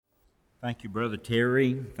Thank you, Brother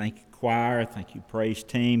Terry. Thank you, choir. Thank you, praise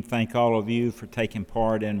team. Thank all of you for taking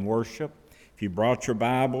part in worship. If you brought your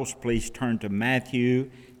Bibles, please turn to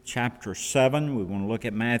Matthew chapter 7. We want to look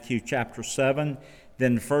at Matthew chapter 7,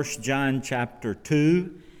 then 1 John chapter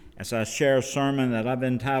 2, as I share a sermon that I've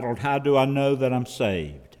entitled, How Do I Know That I'm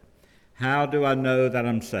Saved? How do I know that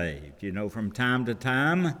I'm saved? You know, from time to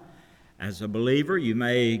time, as a believer, you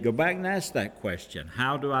may go back and ask that question.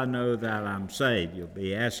 How do I know that I'm saved? You'll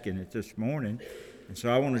be asking it this morning. And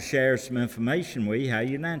so I want to share some information with you how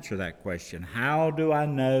you can answer that question. How do I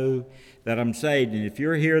know that I'm saved? And if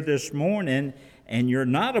you're here this morning and you're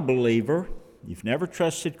not a believer, you've never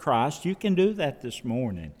trusted Christ, you can do that this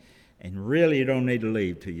morning. And really, you don't need to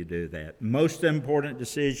leave till you do that. Most important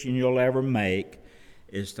decision you'll ever make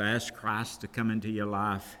is to ask Christ to come into your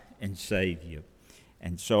life and save you.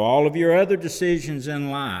 And so all of your other decisions in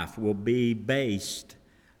life will be based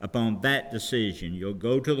upon that decision. You'll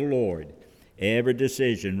go to the Lord. Every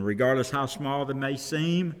decision, regardless how small they may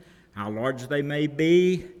seem, how large they may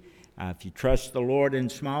be, if you trust the Lord in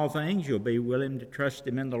small things, you'll be willing to trust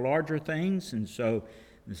Him in the larger things. And so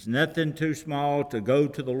there's nothing too small to go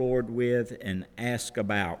to the Lord with and ask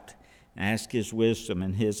about. Ask His wisdom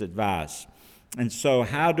and His advice. And so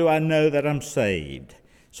how do I know that I'm saved?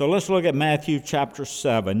 So let's look at Matthew chapter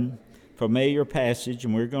 7, familiar passage,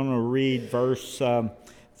 and we're going to read verse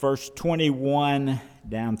 21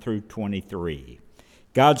 down through 23.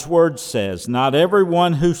 God's word says, Not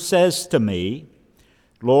everyone who says to me,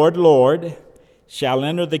 Lord, Lord, shall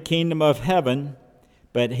enter the kingdom of heaven,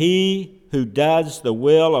 but he who does the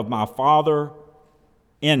will of my Father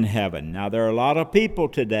in heaven. Now, there are a lot of people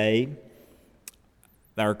today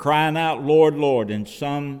that are crying out, Lord, Lord, in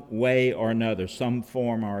some way or another, some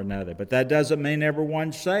form or another. But that doesn't mean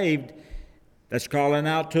everyone's saved that's calling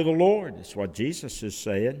out to the Lord. That's what Jesus is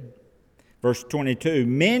saying. Verse 22,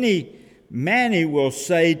 Many will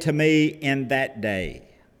say to me in that day,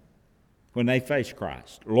 when they face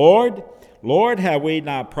Christ, Lord, Lord, have we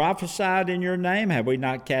not prophesied in your name? Have we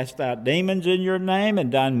not cast out demons in your name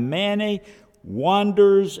and done many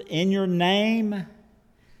wonders in your name?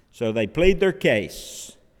 So they plead their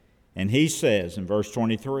case. And he says in verse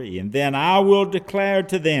 23, And then I will declare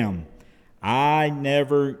to them, I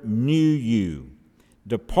never knew you.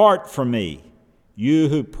 Depart from me, you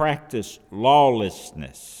who practice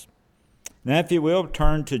lawlessness. Now, if you will,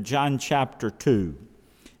 turn to John chapter 2.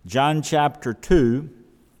 John chapter 2,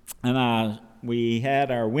 and we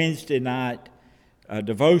had our Wednesday night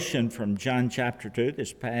devotion from John chapter 2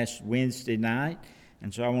 this past Wednesday night.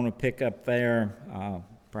 And so I want to pick up there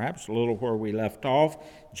perhaps a little where we left off.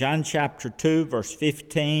 John chapter 2, verse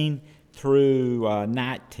 15 through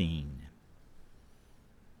 19.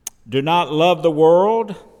 Do not love the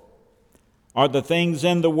world or the things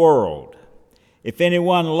in the world. If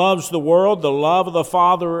anyone loves the world, the love of the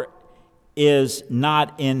Father is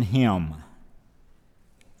not in him.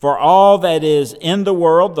 For all that is in the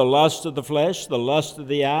world, the lust of the flesh, the lust of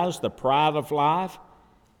the eyes, the pride of life,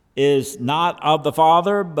 is not of the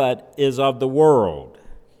Father, but is of the world.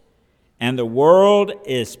 And the world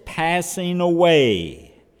is passing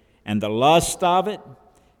away, and the lust of it,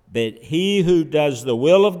 but he who does the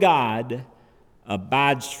will of God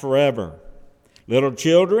abides forever. Little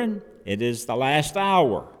children, it is the last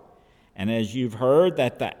hour. And as you've heard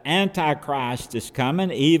that the Antichrist is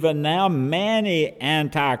coming, even now many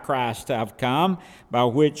Antichrists have come,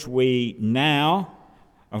 of which we know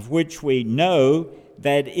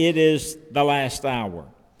that it is the last hour.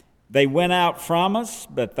 They went out from us,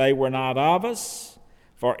 but they were not of us.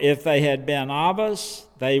 For if they had been of us,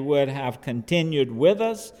 they would have continued with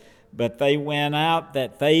us. But they went out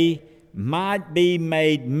that they might be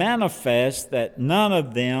made manifest that none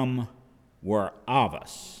of them were of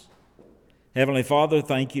us. Heavenly Father,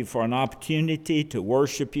 thank you for an opportunity to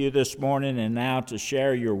worship you this morning and now to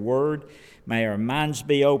share your word. May our minds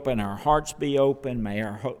be open, our hearts be open.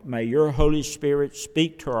 May your Holy Spirit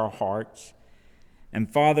speak to our hearts. And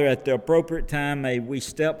Father, at the appropriate time, may we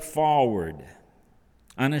step forward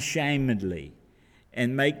unashamedly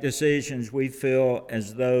and make decisions we feel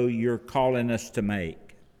as though you're calling us to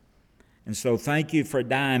make. And so thank you for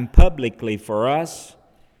dying publicly for us.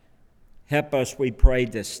 Help us, we pray,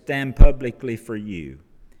 to stand publicly for you.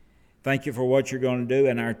 Thank you for what you're going to do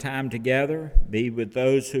in our time together. Be with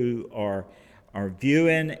those who are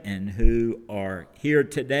viewing and who are here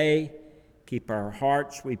today. Keep our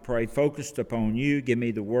hearts, we pray, focused upon you. Give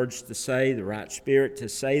me the words to say, the right spirit to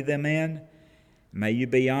say them in. May you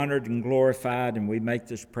be honored and glorified, and we make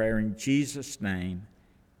this prayer in Jesus' name.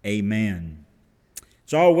 Amen.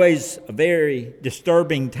 It's always a very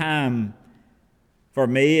disturbing time for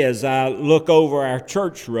me as I look over our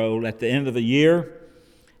church roll at the end of the year,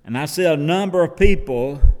 and I see a number of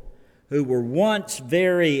people who were once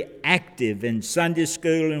very active in Sunday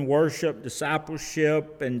school and worship,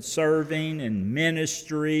 discipleship and serving and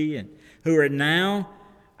ministry, and who are now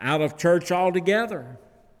out of church altogether.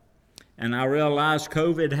 And I realize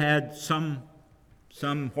COVID had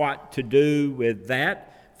somewhat to do with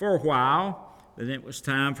that for a while, but it was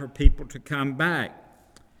time for people to come back.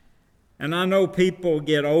 And I know people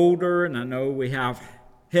get older, and I know we have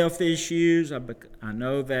health issues. I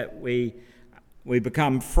know that we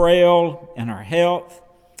become frail in our health.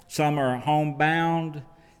 Some are homebound,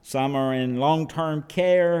 some are in long-term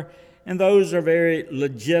care, and those are very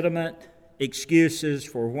legitimate excuses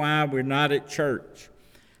for why we're not at church.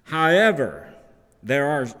 However, there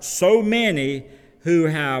are so many who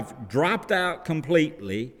have dropped out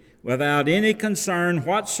completely without any concern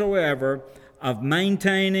whatsoever of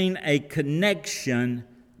maintaining a connection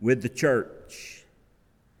with the church.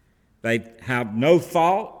 They have no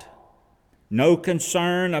thought, no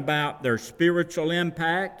concern about their spiritual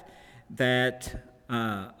impact,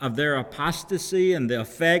 of their apostasy and the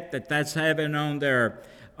effect that that's having on their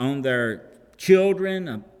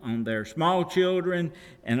children, on their small children,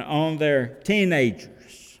 and on their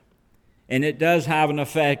teenagers. And it does have an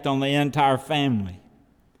effect on the entire family.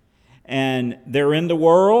 And they're in the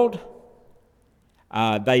world.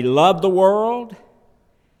 They love the world.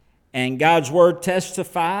 And God's Word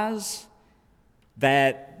testifies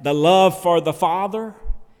that the love for the Father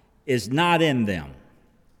is not in them.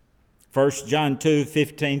 1 John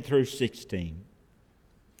 2:15 through 16.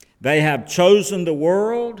 They have chosen the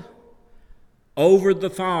world over the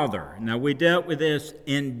Father. Now, we dealt with this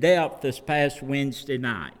in depth this past Wednesday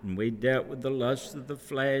night, and we dealt with the lust of the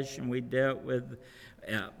flesh, and we dealt with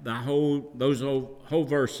those whole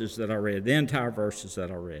verses that I read, the entire verses that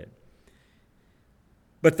I read.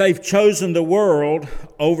 But they've chosen the world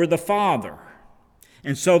over the Father.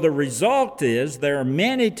 And so the result is there are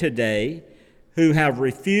many today who have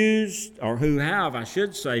refused, or who have, I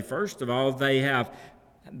should say, first of all, they have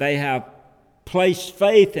placed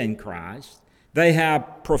faith in Christ. They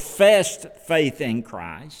have professed faith in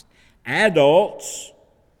Christ. Adults,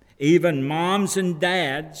 even moms and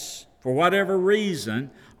dads, for whatever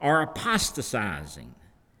reason, are apostatizing.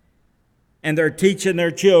 And they're teaching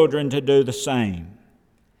their children to do the same.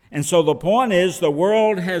 And so the point is, the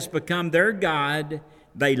world has become their God.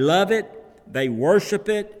 They love it, they worship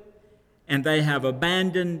it, and they have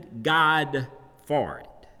abandoned God for it.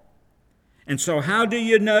 And so how do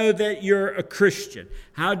you know that you're a Christian?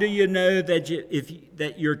 How do you know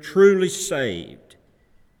that you're truly saved?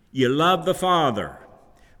 You love the Father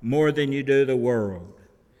more than you do the world.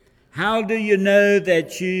 How do you know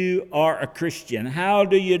that you are a Christian? How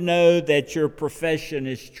do you know that your profession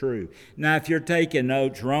is true? Now, if you're taking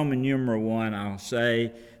notes, Roman numeral 1, I'll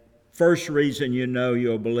say, first reason you know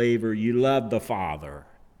you're a believer, you love the Father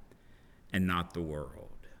and not the world.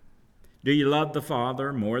 Do you love the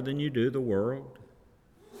Father more than you do the world?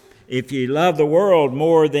 If you love the world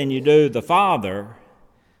more than you do the Father,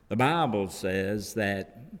 the Bible says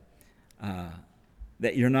that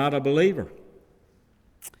you're not a believer.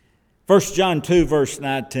 1 John 2, verse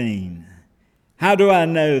 19. How do I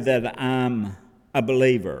know that I'm a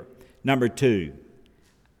believer? Number 2,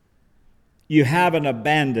 you haven't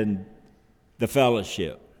abandoned the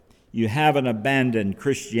fellowship. You haven't abandoned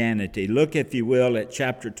Christianity. Look, if you will, at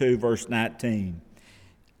chapter 2, verse 19.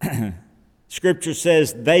 Scripture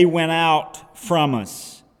says, they went out from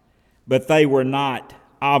us, but they were not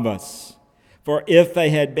of us. For if they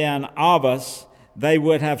had been of us, they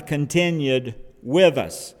would have continued with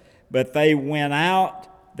us. But they went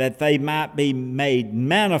out that they might be made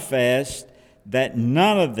manifest that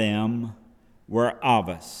none of them were of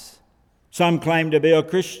us. Some claim to be a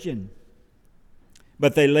Christian,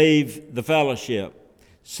 but they leave the fellowship.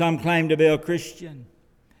 Some claim to be a Christian.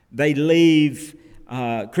 They leave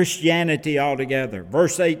Christianity altogether.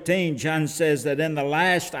 Verse 18, John says that in the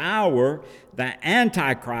last hour, the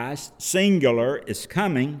Antichrist, singular, is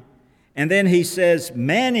coming. And then he says,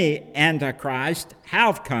 many Antichrists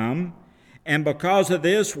have come, and because of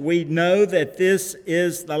this, we know that this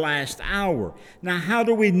is the last hour. Now, how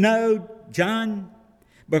do we know, John?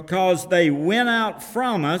 Because they went out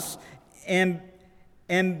from us, and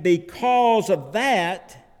because of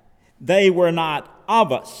that, they were not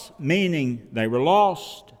of us, meaning they were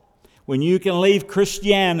lost. When you can leave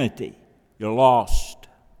Christianity, you're lost.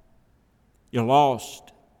 You're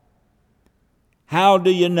lost. How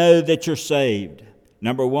do you know that you're saved?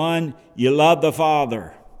 Number 1, you love the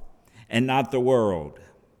Father and not the world.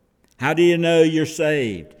 How do you know you're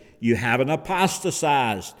saved? You haven't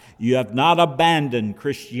apostatized. You have not abandoned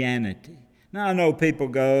Christianity. Now, I know people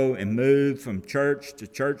go and move from church to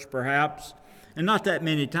church perhaps, and not that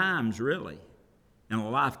many times really in a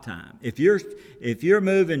lifetime. If you're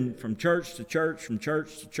moving from church to church, from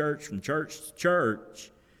church to church, from church to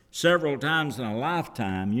church several times in a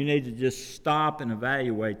lifetime, you need to just stop and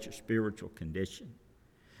evaluate your spiritual condition.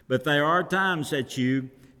 But there are times that you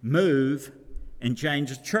move and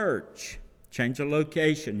change a church, change a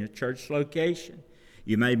location, your church location.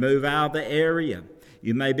 You may move out of the area.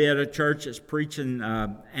 You may be at a church that's preaching,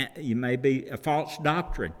 you may be a false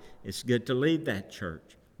doctrine. It's good to leave that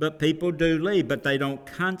church. But people do leave, but they don't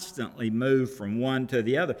constantly move from one to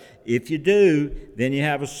the other. If you do, then you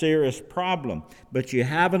have a serious problem. But you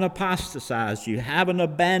haven't apostatized. You haven't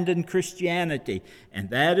abandoned Christianity. And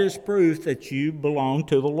that is proof that you belong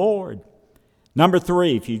to the Lord. Number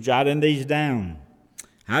 3, if you jotting these down,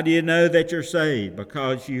 how do you know that you're saved?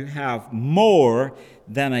 Because you have more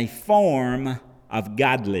than a form of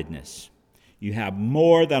godliness. You have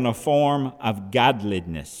more than a form of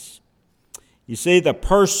godliness. You see, the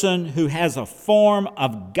person who has a form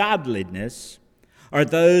of godliness are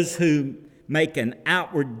those who make an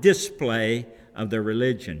outward display of their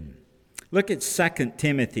religion. Look at 2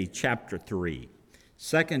 Timothy chapter 3.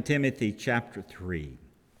 2 Timothy chapter 3,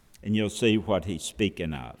 and you'll see what he's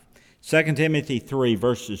speaking of. 2 Timothy 3,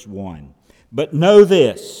 verses 1. But know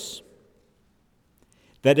this,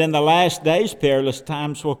 that in the last days perilous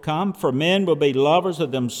times will come, for men will be lovers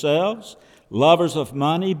of themselves, lovers of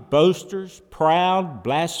money, boasters, proud,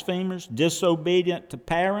 blasphemers, disobedient to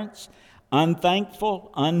parents,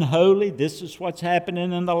 unthankful, unholy. This is what's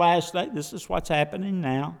happening in the last day. This is what's happening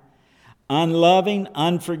now. Unloving,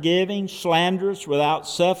 unforgiving, slanderous, without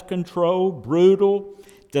self-control, brutal,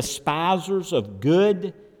 despisers of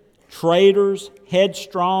good, traitors,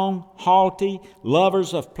 headstrong, haughty,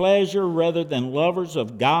 lovers of pleasure rather than lovers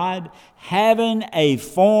of God, having a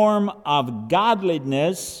form of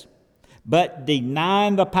godliness, but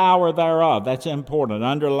denying the power thereof. That's important.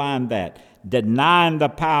 Underline that. Denying the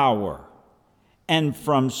power. And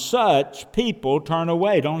from such people turn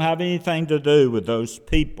away. Don't have anything to do with those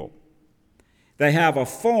people. They have a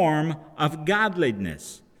form of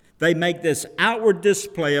godliness. They make this outward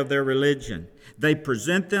display of their religion. They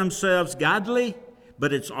present themselves godly,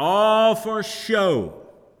 but it's all for show.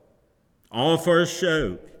 All for a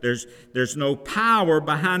show. There's no power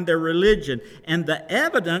behind their religion. And the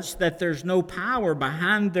evidence that there's no power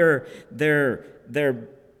behind their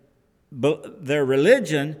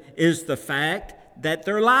religion is the fact that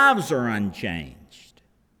their lives are unchanged.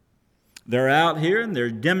 They're out here and they're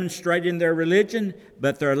demonstrating their religion,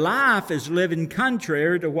 but their life is living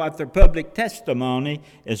contrary to what their public testimony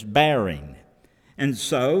is bearing. And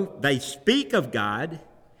so they speak of God,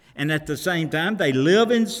 and at the same time they live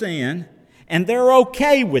in sin, and they're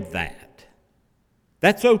okay with that.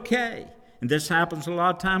 That's okay. And this happens a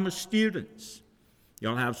lot of time with students.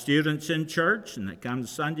 You'll have students in church, and they come to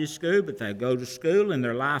Sunday school, but they go to school, and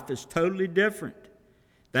their life is totally different.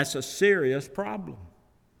 That's a serious problem.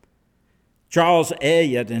 Charles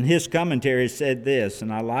Elliott, in his commentary, said this,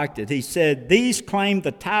 and I liked it. He said, "These claim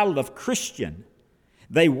the title of Christian.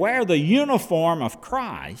 They wear the uniform of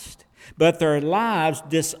Christ, but their lives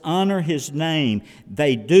dishonor his name.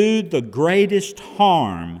 They do the greatest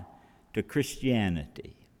harm to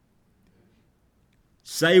Christianity."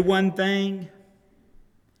 Say one thing,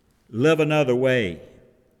 live another way.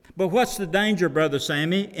 But what's the danger, Brother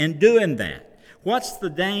Sammy, in doing that? What's the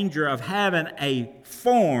danger of having a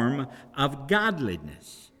form of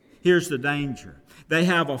godliness? Here's the danger. They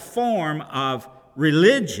have a form of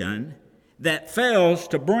religion that fails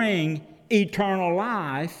to bring eternal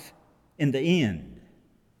life in the end.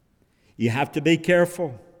 You have to be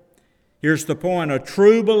careful. Here's the point. A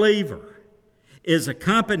true believer is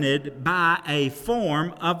accompanied by a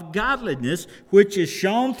form of godliness which is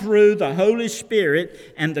shown through the Holy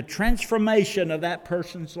Spirit and the transformation of that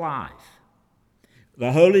person's life.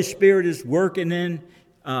 The Holy Spirit is working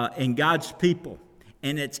in God's people,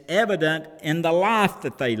 and it's evident in the life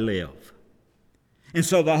that they live. And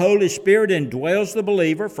so the Holy Spirit indwells the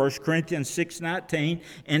believer, 1 Corinthians 6:19,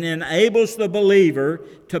 and enables the believer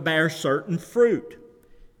to bear certain fruit.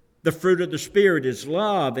 The fruit of the Spirit is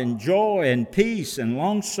love and joy and peace and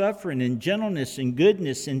long-suffering and gentleness and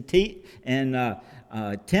goodness and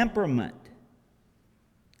temperament,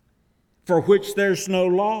 for which there's no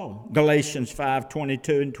law. Galatians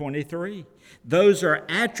 5:22 and 23. Those are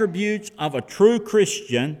attributes of a true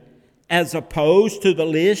Christian as opposed to the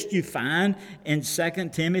list you find in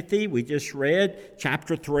 2 Timothy, we just read,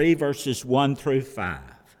 chapter 3, verses 1 through 5.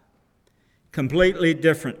 Completely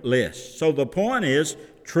different list. So the point is,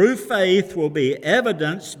 True faith will be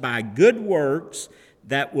evidenced by good works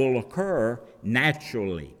that will occur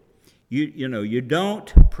naturally. You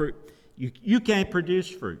can't produce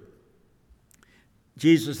fruit.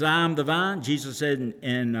 Jesus said, I am the vine. Jesus said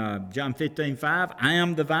in John 15:5, I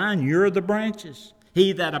am the vine, you're the branches.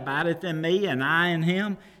 He that abideth in me, and I in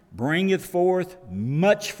him, bringeth forth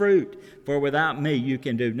much fruit. For without me you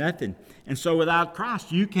can do nothing. And so without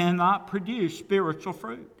Christ you cannot produce spiritual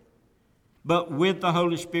fruit. But with the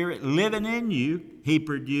Holy Spirit living in you, he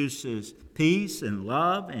produces peace and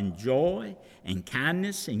love and joy and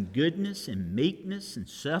kindness and goodness and meekness and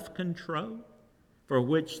self-control, for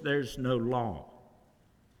which there's no law.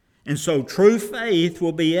 And so true faith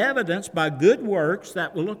will be evidenced by good works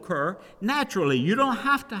that will occur naturally. You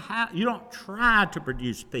don't try to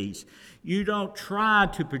produce peace. You don't try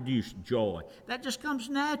to produce joy. That just comes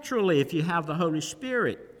naturally if you have the Holy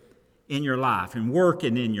Spirit in your life and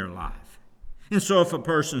working in your life. And so if a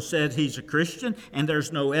person says he's a Christian and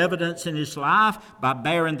there's no evidence in his life by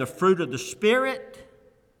bearing the fruit of the Spirit,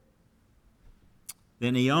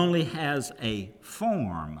 then he only has a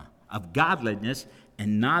form of godliness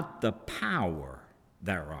and not the power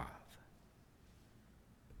thereof.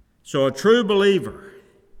 So a true believer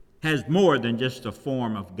has more than just a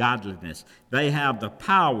form of godliness. They have the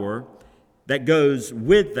power that goes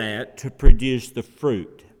with that to produce the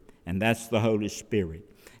fruit, and that's the Holy Spirit.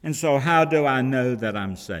 And so how do I know that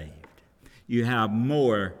I'm saved? You have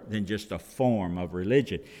more than just a form of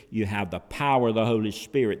religion. You have the power of the Holy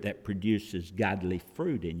Spirit that produces godly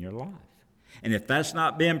fruit in your life. And if that's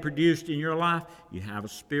not being produced in your life, you have a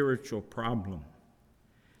spiritual problem.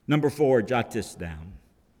 Number 4, jot this down.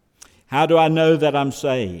 How do I know that I'm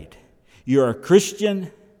saved? You're a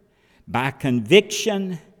Christian by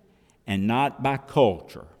conviction and not by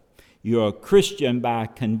culture. You're a Christian by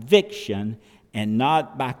conviction and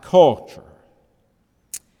not by culture.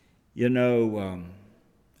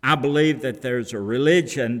 I believe that there's a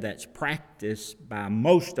religion that's practiced by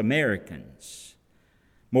most Americans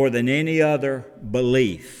more than any other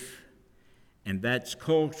belief, and that's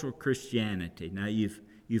cultural Christianity. Now,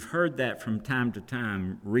 you've heard that from time to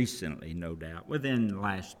time recently, no doubt, within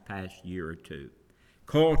the past year or two.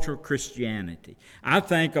 Cultural Christianity. I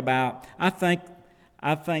think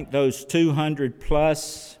those 200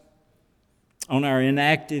 plus on our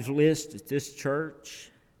inactive list at this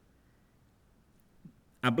church,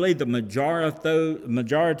 I believe the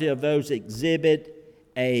majority of those exhibit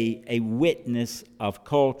a witness of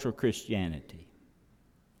cultural Christianity.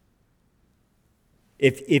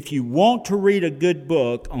 If you want to read a good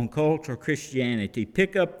book on cultural Christianity,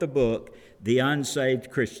 pick up the book, The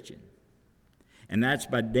Unsaved Christian. And that's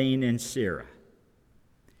by Dean Inserra.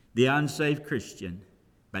 The Unsaved Christian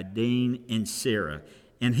by Dean Inserra.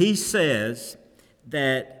 And he says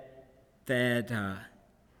that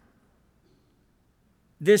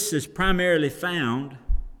this is primarily found,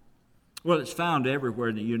 it's found everywhere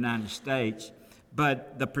in the United States,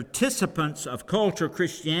 but the participants of cultural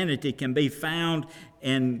Christianity can be found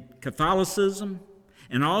in Catholicism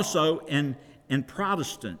and also in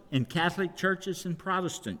Catholic churches and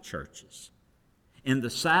Protestant churches. In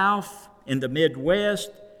the South, in the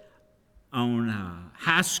Midwest, on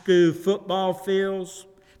high school football fields,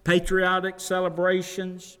 patriotic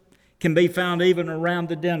celebrations, can be found even around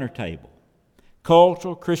the dinner table.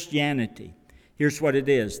 Cultural Christianity. Here's what it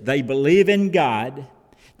is. They believe in God.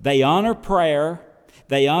 They honor prayer.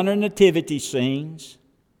 They honor nativity scenes.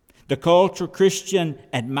 The cultural Christian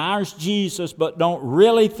admires Jesus but don't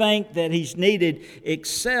really think that he's needed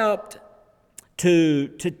except to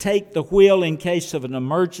take the wheel in case of an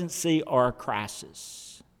emergency or a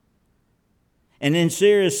crisis. And then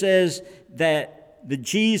Inserra says that the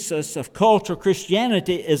Jesus of cultural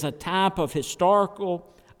Christianity is a type of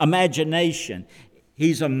historical imagination.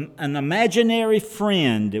 He's an imaginary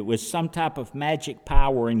friend with some type of magic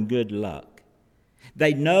power and good luck.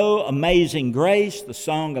 They know Amazing Grace, the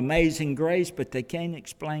song Amazing Grace, but they can't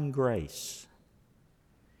explain grace.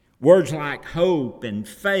 Words like hope and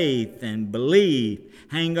faith and belief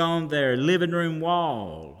hang on their living room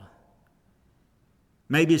wall.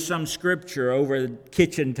 Maybe some scripture over the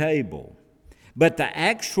kitchen table. But the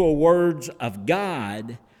actual words of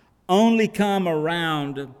God only come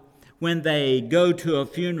around when they go to a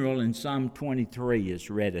funeral and Psalm 23 is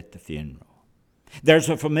read at the funeral. There's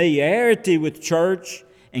a familiarity with church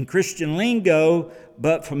and Christian lingo,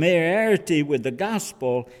 but familiarity with the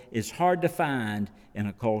gospel is hard to find in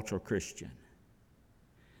a cultural Christian.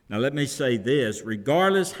 Now let me say this,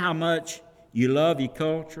 regardless how much You love your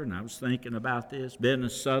culture, and I was thinking about this, being a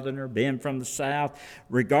Southerner, being from the South.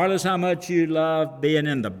 Regardless how much you love being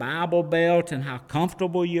in the Bible Belt and how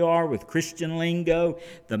comfortable you are with Christian lingo,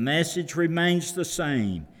 the message remains the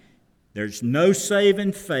same. There's no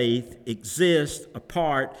saving faith exists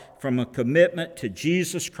apart from a commitment to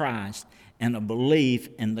Jesus Christ and a belief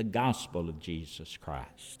in the gospel of Jesus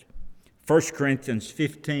Christ. 1 Corinthians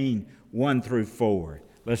 15, 1 through 4.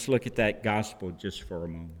 Let's look at that gospel just for a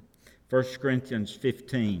moment. 1 Corinthians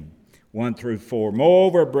 15, 1 through 4.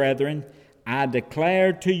 Moreover, brethren, I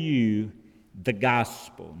declare to you the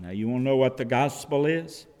gospel. Now, you want to know what the gospel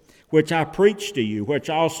is? Which I preached to you, which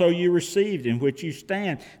also you received, in which you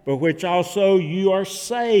stand, but which also you are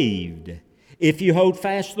saved, if you hold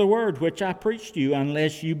fast the word which I preached to you,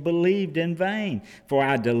 unless you believed in vain. For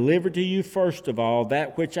I delivered to you first of all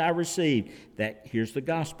that which I received, that, here's the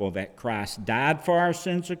gospel, that Christ died for our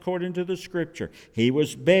sins according to the Scripture. He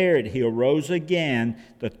was buried. He arose again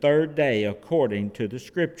the third day according to the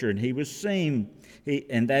Scripture. And he was seen,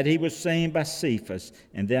 he was seen by Cephas,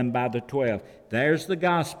 and then by the 12. There's the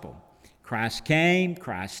gospel. Christ came,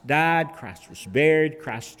 Christ died, Christ was buried,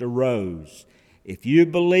 Christ arose. If you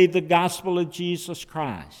believe the gospel of Jesus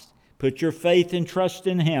Christ, put your faith and trust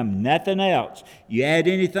in Him, nothing else. You add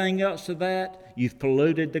anything else to that, you've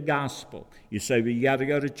polluted the gospel. You say, well, you got to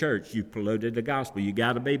go to church. You've polluted the gospel. You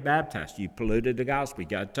got to be baptized. You've polluted the gospel. You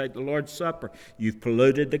got to take the Lord's Supper. You've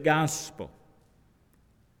polluted the gospel.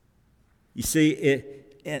 You see,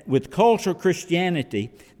 with cultural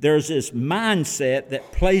Christianity, there's this mindset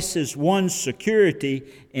that places one's security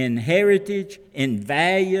in heritage, in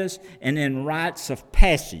values, and in rites of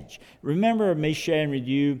passage. Remember me sharing with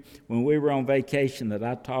you when we were on vacation that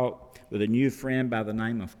I talked with a new friend by the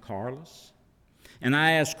name of Carlos? And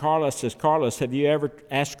I asked Carlos, says, Carlos, have you ever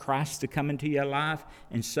asked Christ to come into your life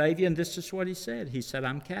and save you? And this is what he said. He said,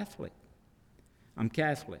 I'm Catholic. I'm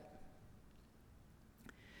Catholic.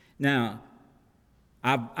 Now,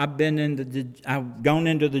 I've gone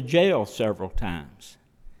into the jail several times.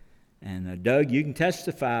 And Doug, you can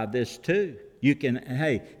testify this too. You can,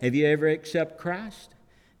 hey, have you ever accepted Christ?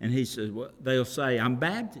 And he says, well, they'll say, I'm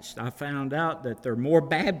Baptist. I found out that there are more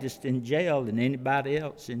Baptists in jail than anybody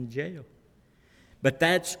else in jail. But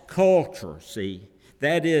that's culture, see.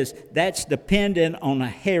 That's dependent on a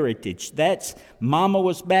heritage. That's Mama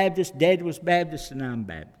was Baptist, Dad was Baptist, and I'm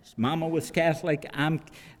Baptist. Mama was Catholic,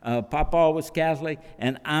 Papa was Catholic,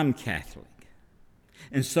 and I'm Catholic.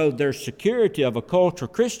 And so their security of a cultural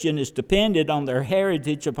Christian is dependent on their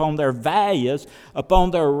heritage, upon their values, upon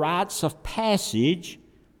their rites of passage.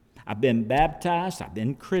 I've been baptized, I've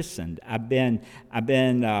been christened, I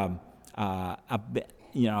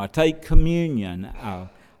take communion,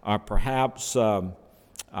 or perhaps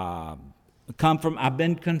I've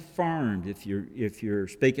been confirmed, if you're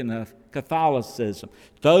speaking of Catholicism.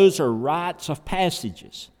 Those are rites of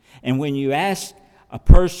passages. And when you ask a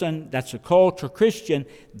person that's a cultural Christian,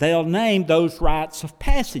 they'll name those rites of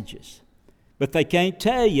passages. But they can't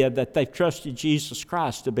tell you that they've trusted Jesus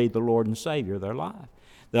Christ to be the Lord and Savior of their life.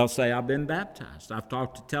 They'll say, I've been baptized. I've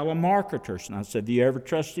talked to telemarketers, and I said, have you ever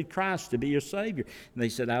trusted Christ to be your Savior? And they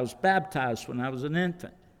said, I was baptized when I was an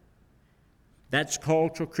infant. That's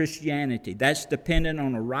cultural Christianity. That's dependent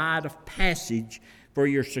on a rite of passage for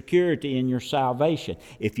your security and your salvation.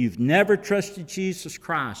 If you've never trusted Jesus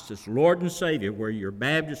Christ as Lord and Savior, whether you're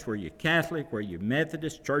Baptist, whether you're Catholic, whether you're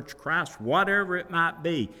Methodist, Church of Christ, whatever it might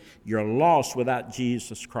be, you're lost without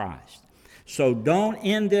Jesus Christ. So don't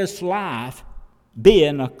end this life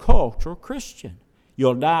being a cultural Christian.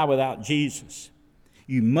 You'll die without Jesus.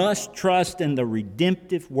 You must trust in the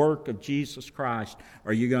redemptive work of Jesus Christ,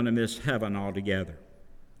 or you're going to miss heaven altogether.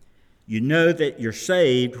 You know that you're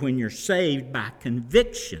saved when you're saved by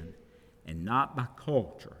conviction and not by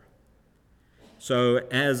culture. So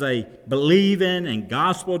as a believing and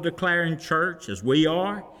gospel-declaring church, as we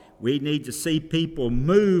are, we need to see people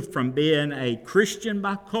move from being a Christian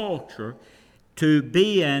by culture to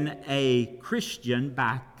being a Christian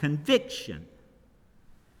by conviction.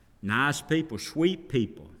 Nice people, sweet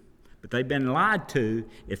people, but they've been lied to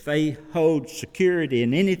if they hold security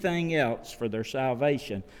in anything else for their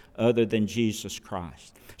salvation other than Jesus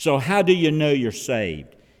Christ. So how do you know you're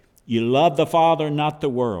saved? You love the Father, not the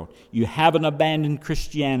world. You haven't abandoned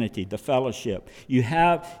Christianity, the fellowship. You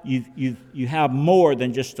have more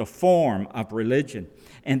than just a form of religion.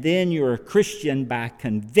 And then you're a Christian by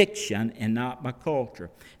conviction and not by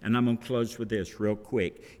culture. And I'm going to close with this real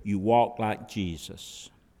quick. You walk like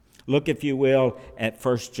Jesus. Look, if you will, at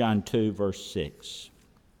 1 John 2, verse 6.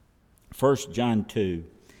 1 John 2,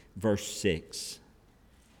 verse 6.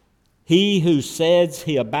 He who says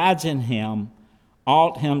he abides in him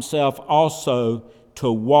ought himself also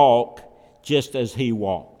to walk just as he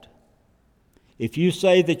walked. If you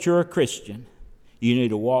say that you're a Christian, you need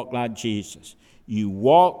to walk like Jesus. You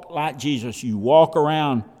walk like Jesus. You walk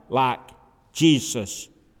around like Jesus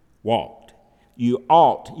walked. You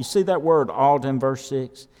ought. You see that word ought in verse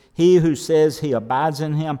 6? He who says he abides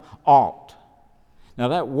in him ought. Now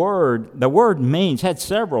that word, the word had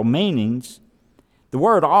several meanings. The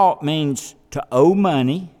word ought means to owe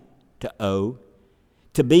money, to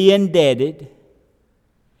be indebted,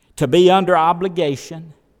 to be under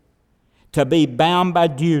obligation, to be bound by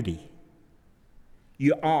duty.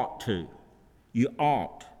 You ought to. You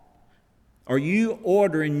ought. Are you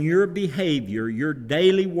ordering your behavior, your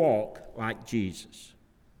daily walk, like Jesus?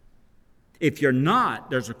 If you're not,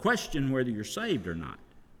 there's a question whether you're saved or not.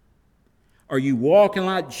 Are you walking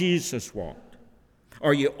like Jesus walked?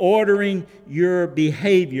 Are you ordering your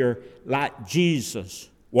behavior like Jesus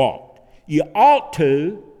walked? You ought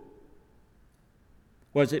to.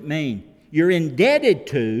 What does it mean? You're indebted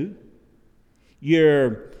to.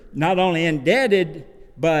 You're not only indebted,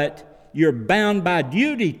 but you're bound by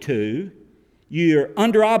duty to. You're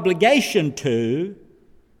under obligation to.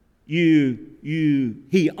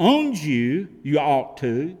 He owns you. You ought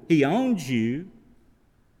to. He owns you.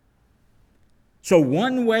 So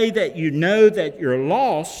one way that you know that you're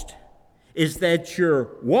lost is that your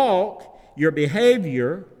walk, your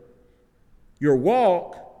behavior, your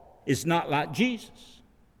walk is not like Jesus.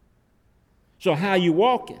 So how are you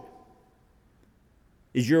walking?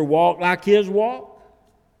 Is your walk like his walk?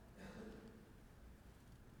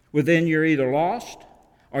 Well, then you're either lost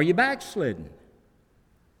or you're backslidden.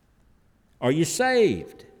 Are you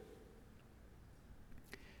saved?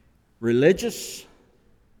 Religious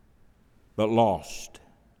but lost.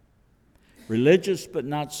 Religious but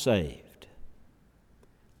not saved.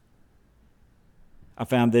 I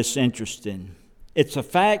found this interesting. It's a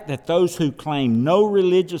fact that those who claim no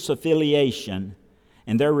religious affiliation,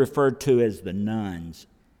 and they're referred to as the nones,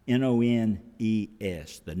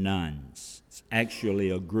 N-O-N-E-S, the nones. It's actually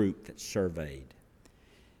a group that's surveyed.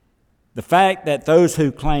 The fact that those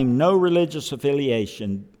who claim no religious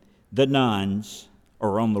affiliation, the nones,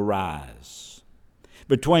 are on the rise.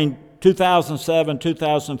 Between 2007 and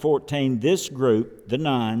 2014, this group, the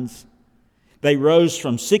nones, they rose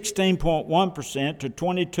from 16.1% to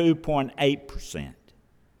 22.8%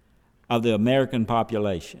 of the American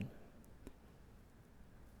population.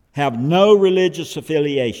 Have no religious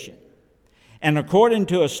affiliation. And according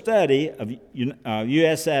to a study of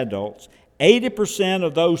U.S. adults, 80%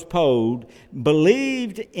 of those polled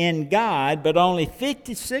believed in God, but only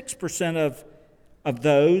 56% of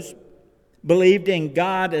those believed in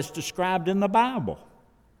God as described in the Bible,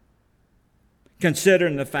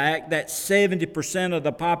 considering the fact that 70% of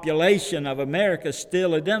the population of America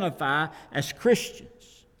still identify as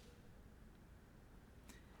Christians.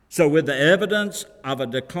 So with the evidence of a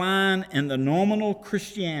decline in the nominal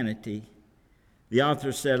Christianity, the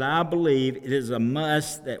author said, I believe it is a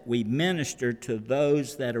must that we minister to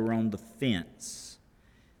those that are on the fence,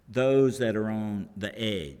 those that are on the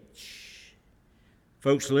edge.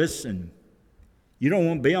 Folks, listen, you don't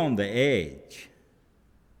want to be on the edge.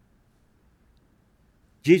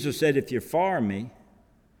 Jesus said, if you're for me,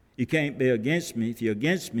 you can't be against me. If you're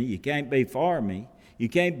against me, you can't be for me. You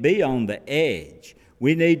can't be on the edge.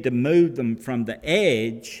 We need to move them from the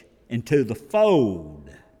edge into the fold.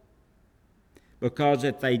 Because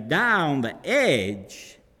if they die on the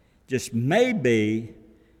edge, just may be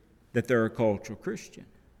that they're a cultural Christian.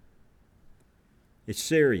 It's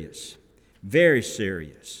serious, very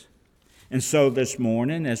serious. And so this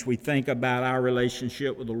morning, as we think about our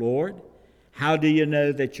relationship with the Lord, how do you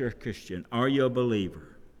know that you're a Christian? Are you a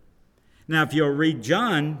believer? Now, if you'll read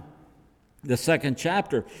John, the 2nd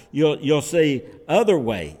chapter, you'll see other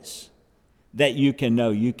ways that you can know.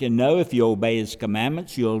 You can know if you obey his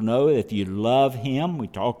commandments. You'll know if you love him. We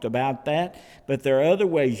talked about that. But there are other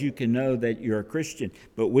ways you can know that you're a Christian.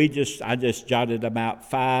 But I just jotted about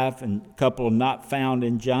 5 and a couple not found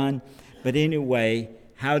in John. But anyway,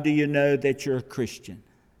 how do you know that you're a Christian?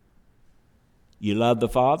 You love the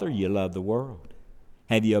Father, you love the world.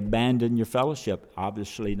 Have you abandoned your fellowship?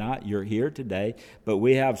 Obviously not. You're here today. But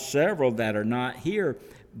we have several that are not here,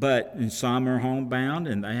 and some are homebound,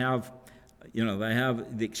 and they have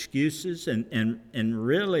the excuses and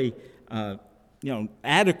really,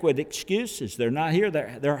 adequate excuses. They're not here.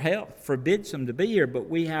 Their health forbids them to be here. But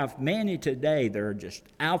we have many today that are just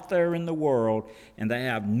out there in the world, and they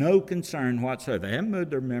have no concern whatsoever. They haven't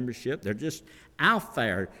moved their membership. They're just out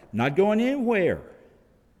there, not going anywhere.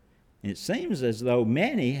 And it seems as though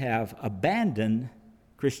many have abandoned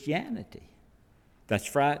Christianity. That's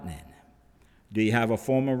frightening. Do you have a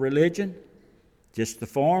form of religion? Just the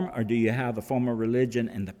form? Or do you have the form of religion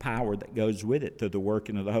and the power that goes with it through the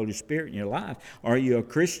working of the Holy Spirit in your life? Are you a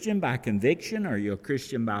Christian by conviction, or are you a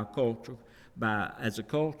Christian as a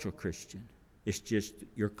cultural Christian? It's just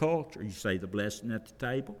your culture. You say the blessing at the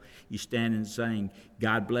table. You stand and sing,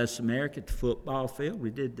 God bless America at the football field.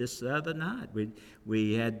 We did this the other night.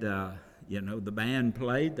 We had, the band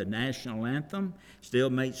played the national anthem. Still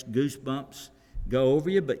makes goosebumps go over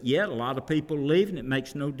you, but yet a lot of people leave, and it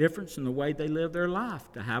makes no difference in the way they live their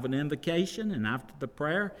life. To have an invocation and after the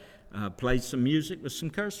prayer, play some music with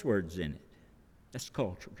some curse words in it. That's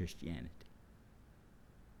cultural Christianity.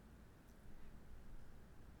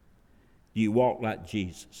 Do you walk like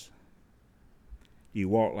Jesus? Do you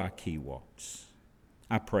walk like He walks?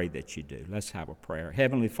 I pray that you do. Let's have a prayer.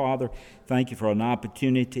 Heavenly Father, thank you for an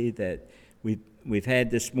opportunity that we've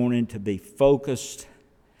had this morning to be focused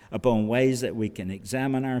upon ways that we can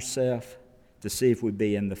examine ourselves to see if we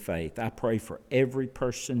be in the faith. I pray for every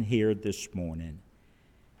person here this morning.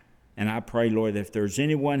 And I pray, Lord, if there's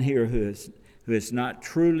anyone here who has not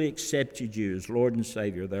truly accepted you as Lord and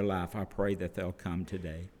Savior of their life, I pray that they'll come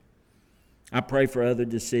today. I pray for other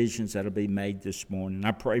decisions that will be made this morning.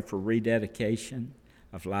 I pray for rededication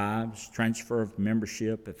of lives, transfer of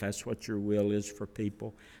membership, if that's what your will is for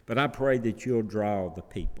people. But I pray that you'll draw the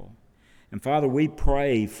people. And Father, we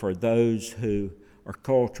pray for those who are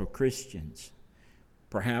cultural Christians.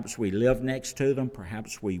 Perhaps we live next to them,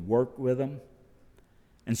 perhaps we work with them.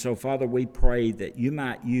 And so, Father, we pray that you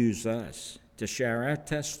might use us to share our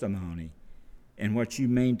testimony and what you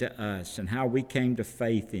mean to us and how we came to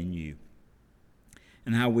faith in you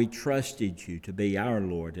and how we trusted you to be our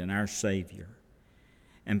Lord and our Savior.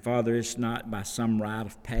 And Father, it's not by some rite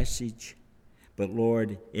of passage, but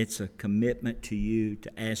Lord, it's a commitment to you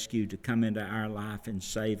to ask you to come into our life and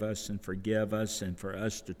save us and forgive us, and for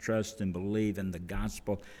us to trust and believe in the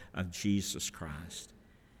gospel of Jesus Christ.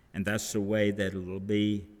 And that's the way that it will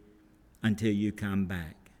be until you come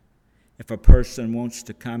back. If a person wants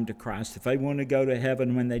to come to Christ, if they want to go to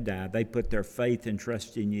heaven when they die, they put their faith and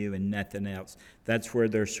trust in you and nothing else. That's where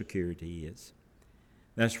their security is.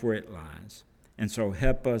 That's where it lies. And so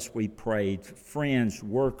help us, we pray, friends,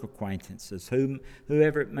 work acquaintances,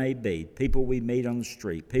 whoever it may be, people we meet on the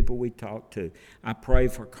street, people we talk to. I pray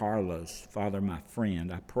for Carlos, Father, my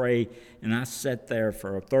friend. I pray, and I sat there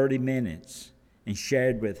for 30 minutes and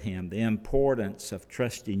shared with him the importance of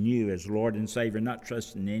trusting you as Lord and Savior, not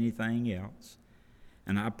trusting anything else.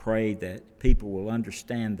 And I pray that people will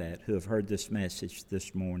understand that who have heard this message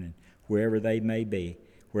this morning, wherever they may be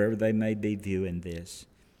viewing this.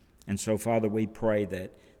 And so, Father, we pray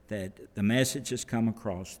that the message has come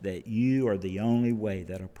across that you are the only way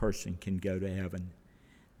that a person can go to heaven.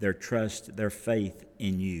 Their trust, their faith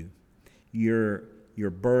in you. Your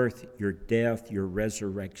birth, your death, your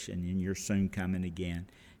resurrection, and your soon coming again.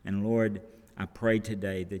 And Lord, I pray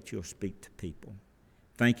today that you'll speak to people.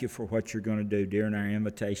 Thank you for what you're going to do during our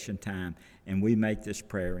invitation time. And we make this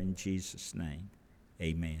prayer in Jesus' name.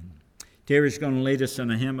 Amen. Terry's going to lead us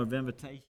in a hymn of invitation.